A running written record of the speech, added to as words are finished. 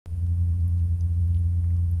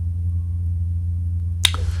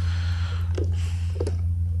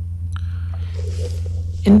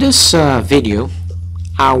In this video,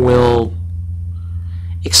 I will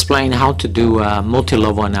explain how to do a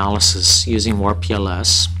multi-level analysis using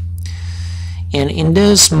WarpPLS. And in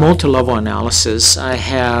this multi-level analysis, I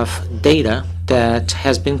have data that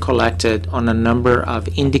has been collected on a number of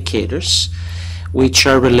indicators which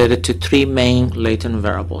are related to three main latent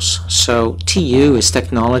variables. So TU is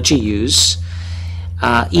technology use,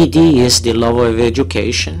 ED is the level of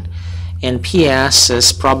education, and PS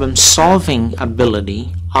is problem-solving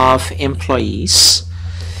ability of employees.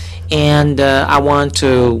 And I want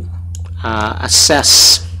to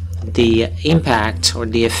assess the impact or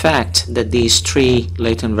the effect that these three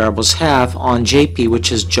latent variables have on JP,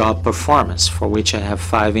 which is job performance, for which I have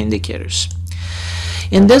 5 indicators.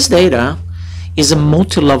 In this data is a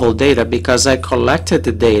multi-level data because I collected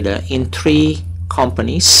the data in 3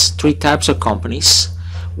 companies, 3 types of companies.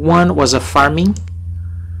 One was a farming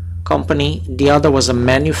company, the other was a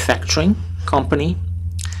manufacturing company,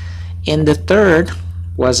 and the third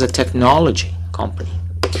was a technology company.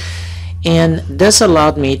 And this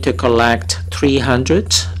allowed me to collect 300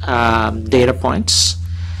 data points.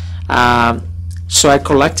 So I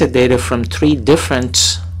collected data from 3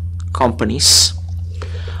 different companies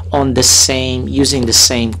on the same, using the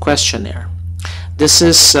same questionnaire. This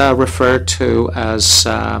is referred to as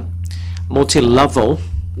multi-level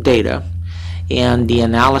data, and the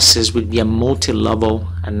analysis would be a multi-level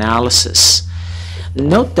analysis.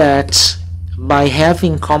 Note that by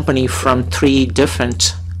having company from 3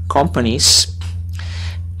 different companies,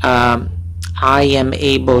 I am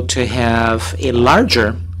able to have a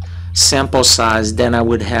larger sample size than I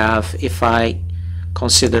would have if I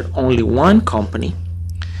consider only one company.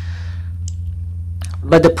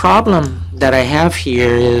 But the problem that I have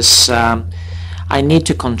here is I need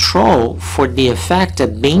to control for the effect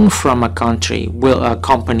that being from a company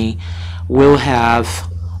will have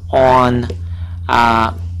on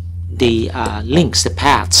the links, the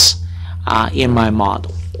paths in my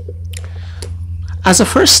model. As a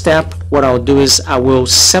first step, what I'll do is I will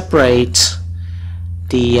separate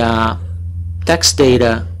the text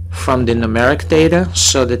data from the numeric data.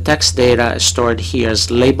 So the text data is stored here as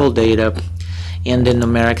label data, and the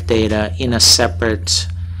numeric data in a separate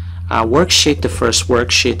worksheet, the first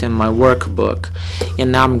worksheet in my workbook.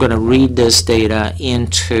 And now I'm going to read this data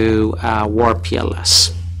into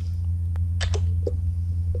WarpPLS.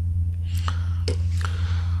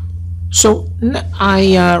 So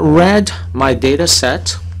I read my data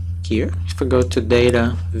set here. If I go to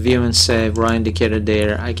data, view and save, raw indicator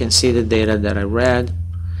data, I can see the data that I read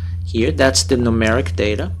here. That's the numeric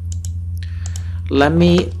data. Let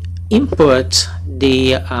me input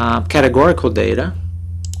the categorical data,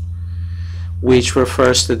 which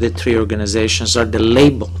refers to the 3 organizations, or the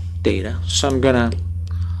label data. So I'm going to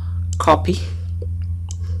copy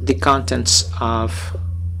the contents of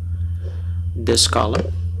this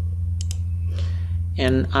column,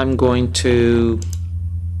 and I'm going to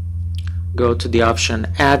go to the option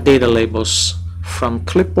Add Data Labels from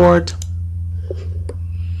Clipboard,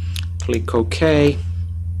 click OK.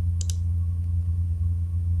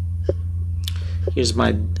 Here's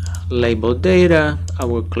my label data. I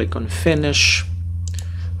will click on Finish.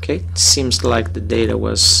 Okay, it seems like the data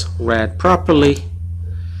was read properly,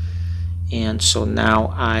 and so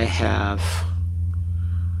now I have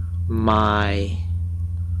my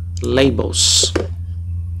labels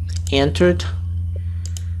entered.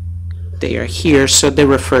 They are here, so they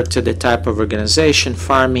refer to the type of organization: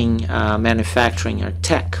 farming, manufacturing, or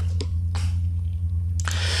tech.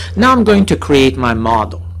 Now I'm going to create my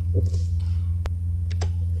model.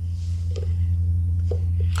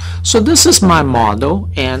 So this is my model,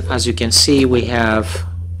 and as you can see, we have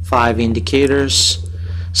 5 indicators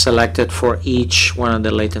selected for each one of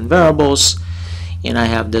the latent variables. And I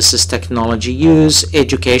have, this is technology use,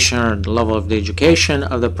 education, or the level of the education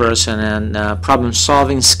of the person, and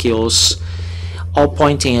problem-solving skills, all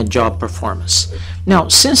pointing at job performance. Now,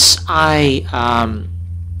 since I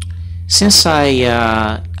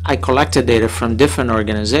collected data from different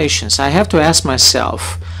organizations, I have to ask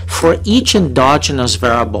myself, for each endogenous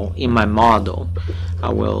variable in my model, I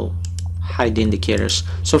will hide the indicators.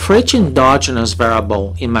 So for each endogenous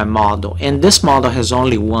variable in my model, and this model has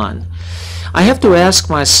only one, I have to ask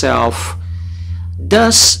myself,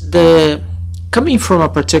 does the coming from a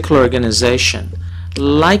particular organization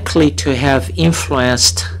likely to have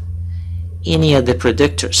influenced any of the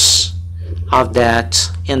predictors of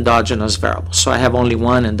that endogenous variable? So I have only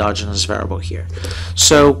one endogenous variable here.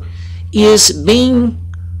 So is being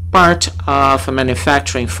part of a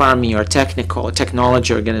manufacturing, farming, or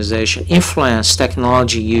technology organization influence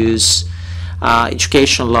technology use,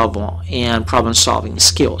 education level, and problem-solving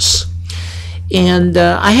skills? And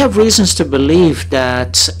I have reasons to believe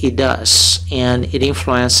that it does, and it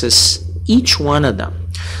influences each one of them.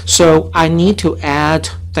 So I need to add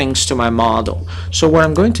things to my model. So what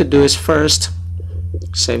I'm going to do is first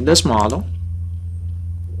save this model,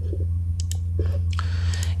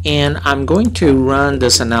 and I'm going to run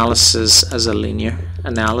this analysis as a linear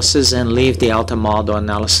analysis and leave the alpha model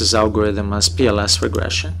analysis algorithm as PLS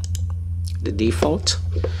regression, the default.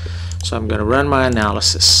 So I'm going to run my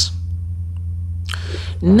analysis.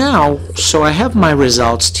 Now, so I have my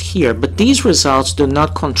results here, but these results do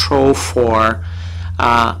not control for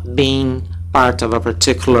being part of a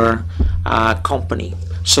particular company.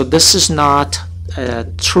 So this is not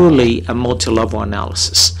truly a multi-level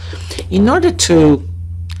analysis. In order to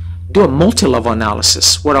do a multi-level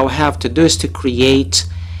analysis, what I'll have to do is to create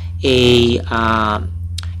a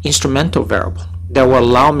instrumental variable that will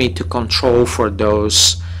allow me to control for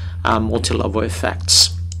those multi-level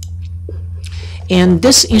effects. And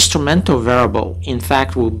this instrumental variable, in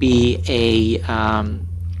fact, will be a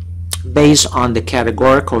based on the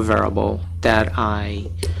categorical variable that I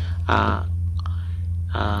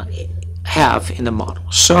have in the model.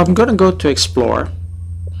 So I'm going to go to Explore,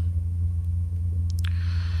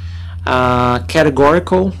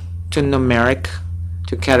 categorical to numeric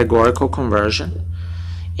to categorical conversion,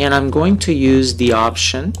 and I'm going to use the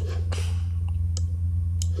option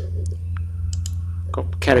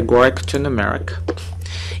categoric to numeric,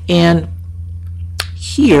 and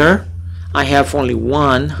here I have only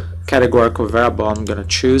one categorical variable. I'm going to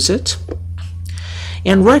choose it,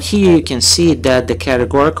 and right here you can see that the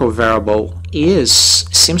categorical variable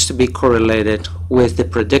seems to be correlated with the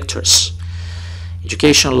predictors: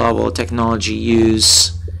 education level, technology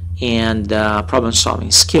use, and problem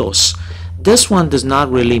solving skills. This one does not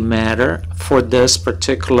really matter for this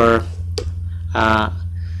particular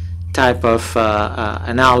type of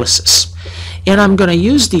analysis, and I'm going to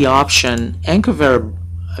use the option anchor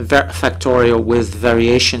factorial with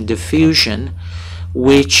variation diffusion,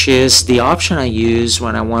 which is the option I use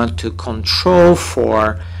when I want to control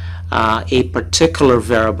for a particular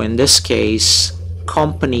variable, in this case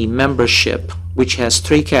company membership, which has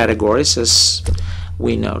three categories, as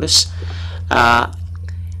we notice,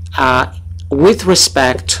 with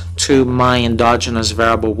respect to my endogenous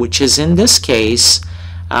variable, which is in this case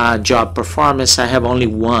job performance. I have only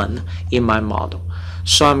one in my model.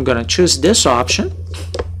 So I'm going to choose this option.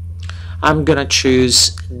 I'm going to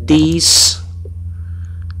choose these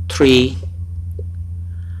three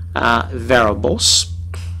variables,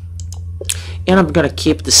 and I'm going to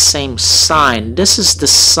keep the same sign. This is the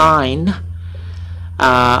sign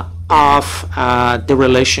of the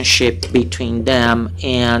relationship between them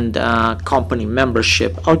and company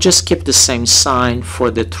membership. I'll just keep the same sign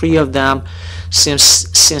for the three of them,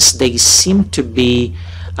 since they seem to be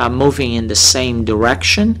moving in the same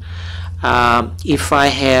direction. If I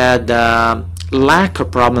had lack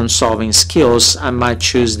of problem solving skills, I might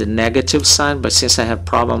choose the negative sign, but since I have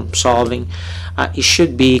problem solving, it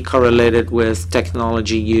should be correlated with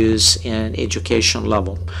technology use and education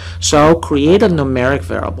level. So I'll create a numeric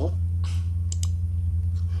variable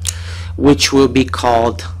which will be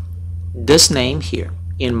called this name here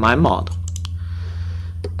in my model.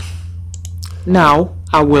 Now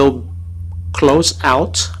I will close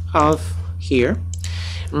out of here,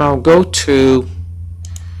 and I'll go to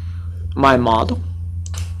my model.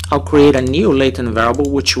 I'll create a new latent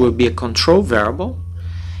variable which will be a control variable,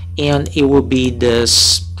 and it will be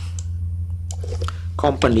this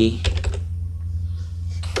company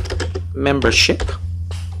membership,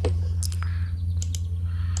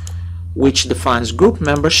 which defines group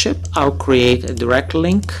membership. I'll create a direct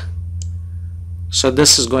link. So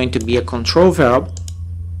this is going to be a control variable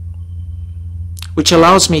which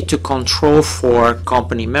allows me to control for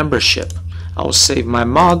company membership. I'll save my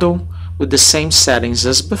model with the same settings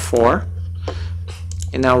as before,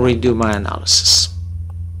 and I'll redo my analysis.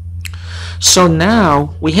 So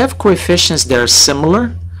now we have coefficients that are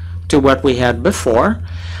similar to what we had before.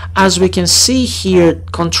 As we can see here,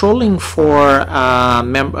 controlling for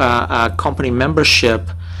company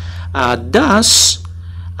membership does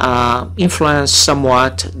influence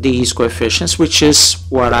somewhat these coefficients, which is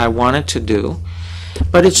what I wanted to do,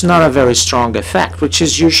 but it's not a very strong effect, which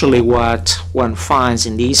is usually what one finds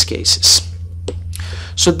in these cases.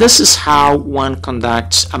 So this is how one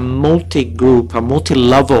conducts a multi-level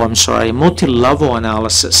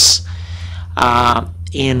analysis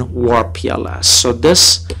in WarpPLS. So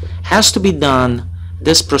this has to be done,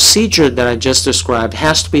 this procedure that I just described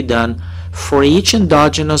has to be done for each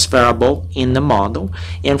endogenous variable in the model,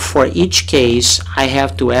 and for each case I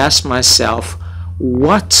have to ask myself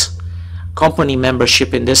what company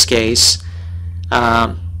membership in this case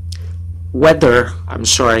whether,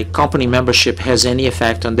 company membership has any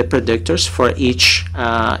effect on the predictors for each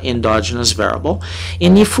endogenous variable.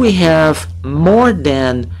 And if we have more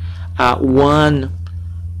than one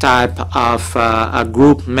type of a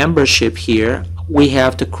group membership here, we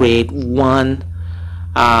have to create one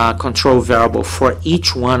control variable for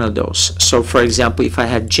each one of those. So for example, if I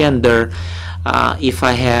had gender, if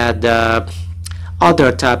I had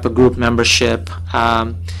other type of group membership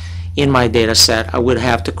in my data set, I would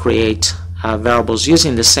have to create variables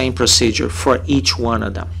using the same procedure for each one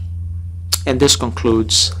of them. And this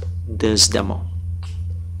concludes this demo.